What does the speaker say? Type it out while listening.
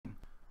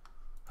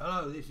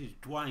Hello, this is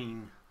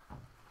Dwayne.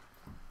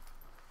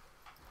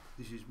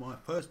 This is my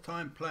first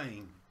time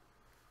playing.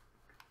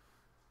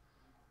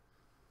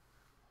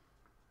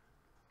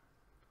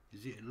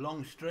 Is it a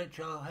long stretch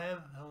I'll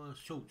have or a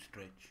short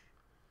stretch?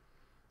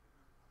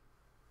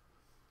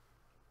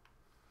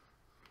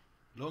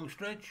 Long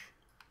stretch?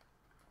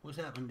 What's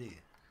happened here?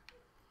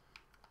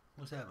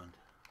 What's happened?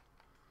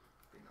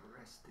 Been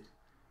arrested.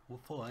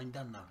 What for? I ain't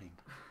done nothing.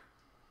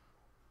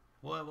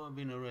 Why have I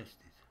been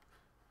arrested?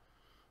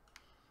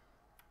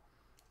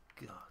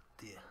 God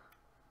dear.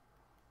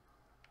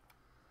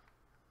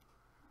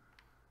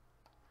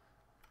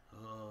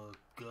 Oh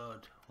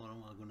God, what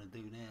am I gonna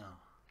do now?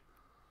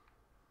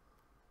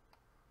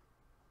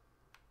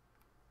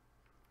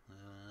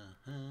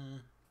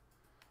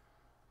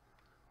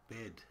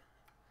 Bed,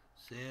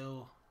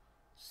 cell,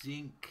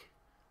 sink,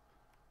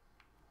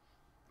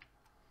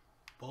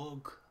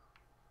 bog,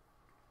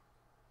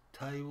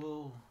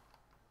 table,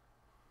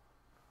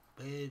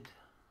 bed.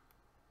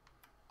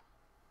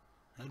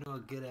 How do I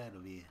get out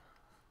of here?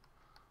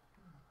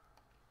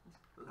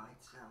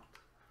 Lights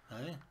out.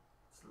 Eh?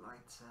 It's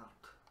lights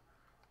out.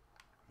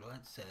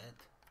 Lights out.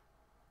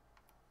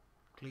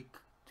 Click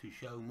to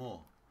show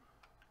more.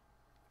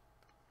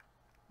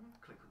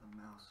 Click with the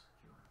mouse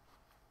if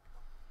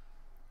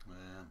you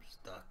want. I'm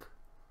stuck.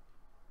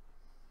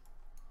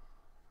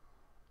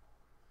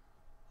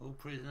 All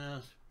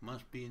prisoners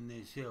must be in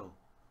their cell.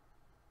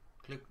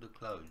 Click to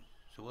close.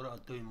 So what do I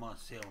do in my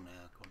cell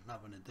now? I've got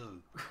nothing to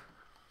do.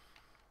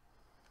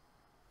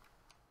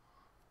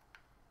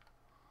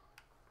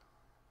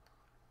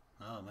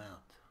 Oh, I'm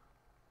out.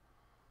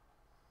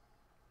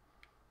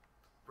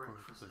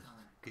 Breakfast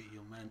time. Get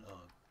your man.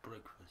 Oh,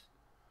 breakfast.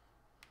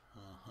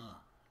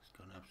 It's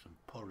gonna have some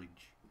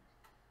porridge.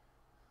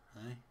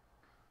 Eh?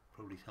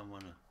 Probably someone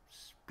to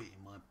spit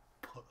in my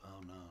pot.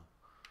 Oh no.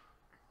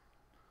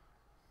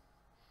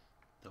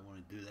 Don't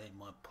want to do that in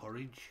my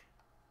porridge.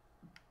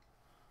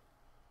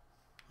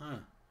 Huh.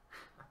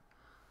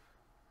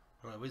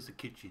 Right, where's the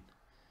kitchen?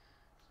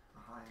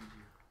 Behind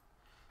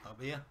you.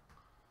 Up here?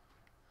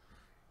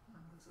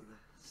 Those are the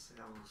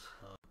cells.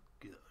 Oh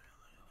God,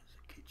 where's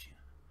the kitchen?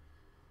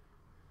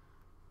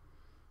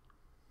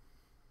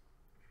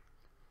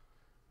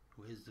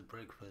 Where's the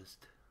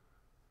breakfast?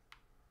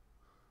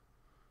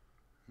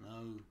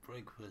 No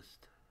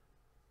breakfast.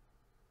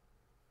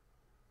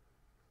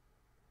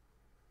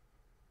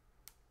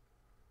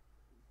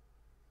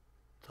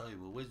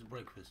 Table, where's the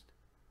breakfast?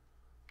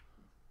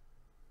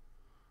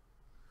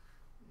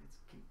 It's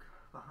keep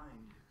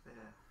behind you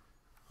there.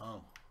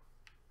 Oh.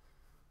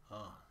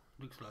 Oh,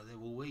 looks like they're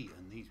all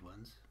eaten, these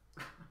ones.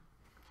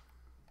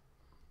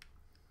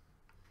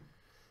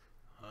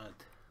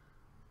 Right.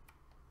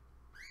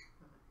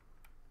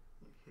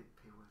 You hit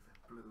me with that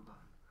blue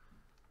button.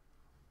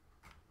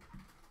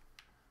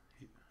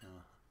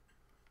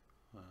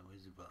 Well,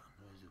 where's the button?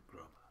 Where's the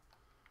grub?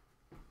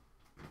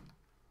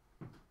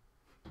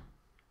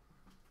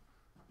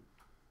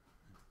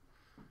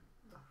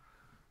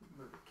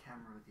 Move the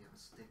camera with the other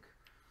stick.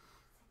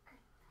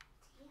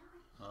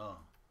 Oh.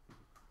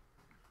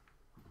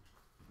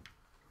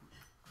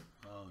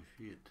 Oh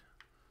shit.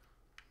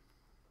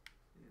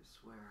 You're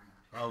swearing.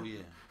 Oh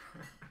yeah.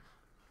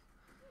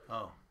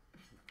 Oh.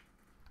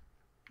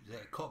 Is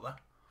that a copper?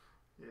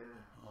 Yeah.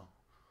 Oh.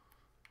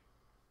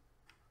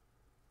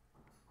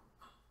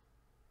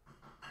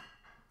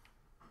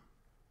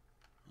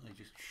 They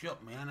just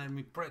shot me. I ain't had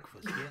me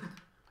breakfast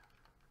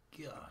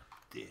yet. God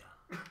dear.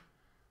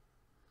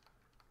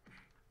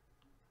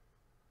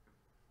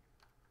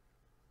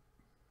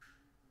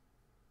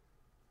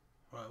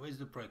 Right, where's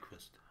the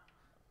breakfast?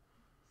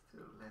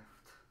 Still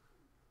left.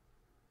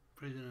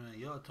 Prisoner in the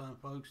yard time,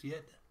 folks,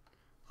 yet.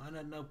 I ain't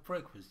had no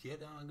breakfast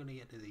yet. I'm going to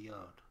get to the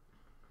yard.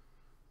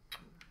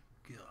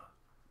 God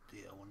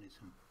dear, I wanted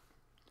some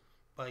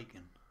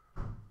bacon.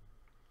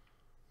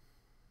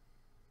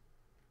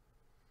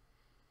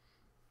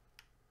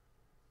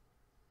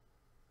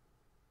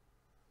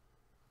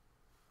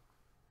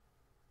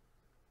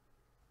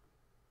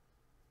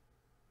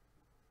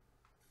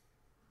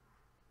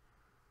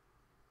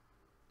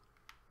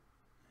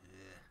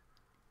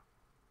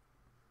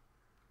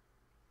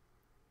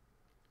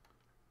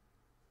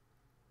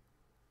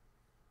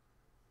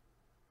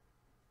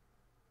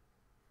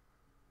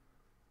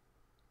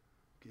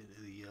 Get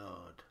to the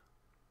yard.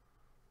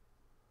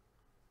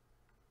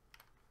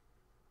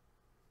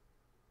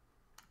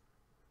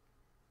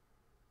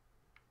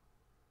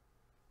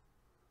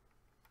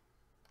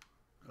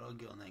 I'll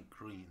get on that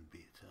green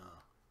bit.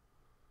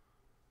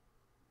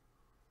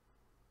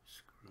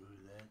 Screw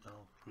that,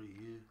 I'll free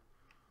you.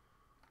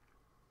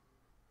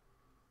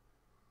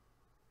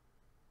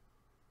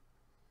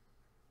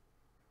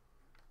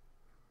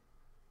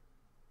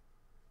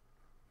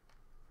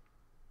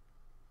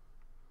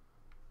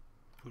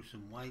 Put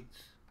some weights.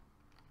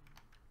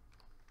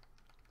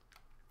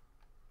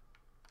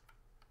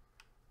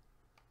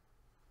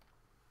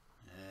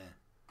 Yeah.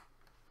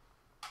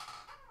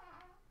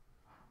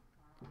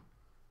 I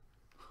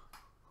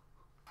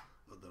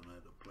don't know how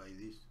to play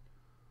this.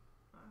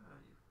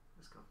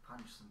 Let's go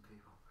punch some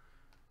people.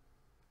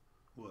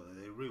 What, are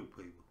they real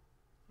people?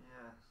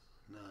 Yes.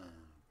 No,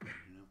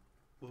 you know.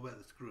 What about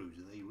the screws?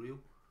 Are they real?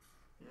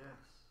 Yes.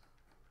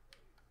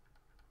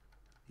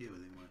 Yeah, but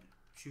they might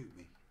shoot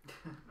me.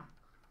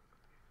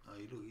 Oh,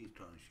 look, he's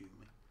trying to shoot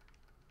me.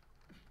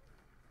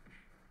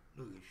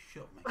 Look, he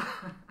shot me.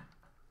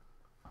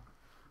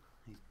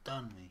 He's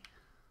done me.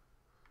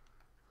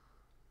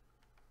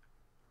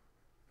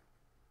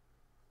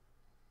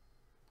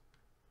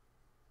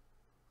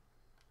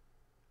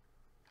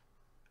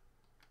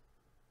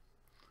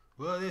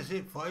 Well, that's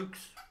it,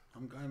 folks.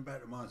 I'm going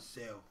back to my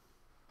cell.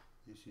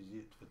 This is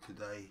it for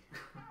today.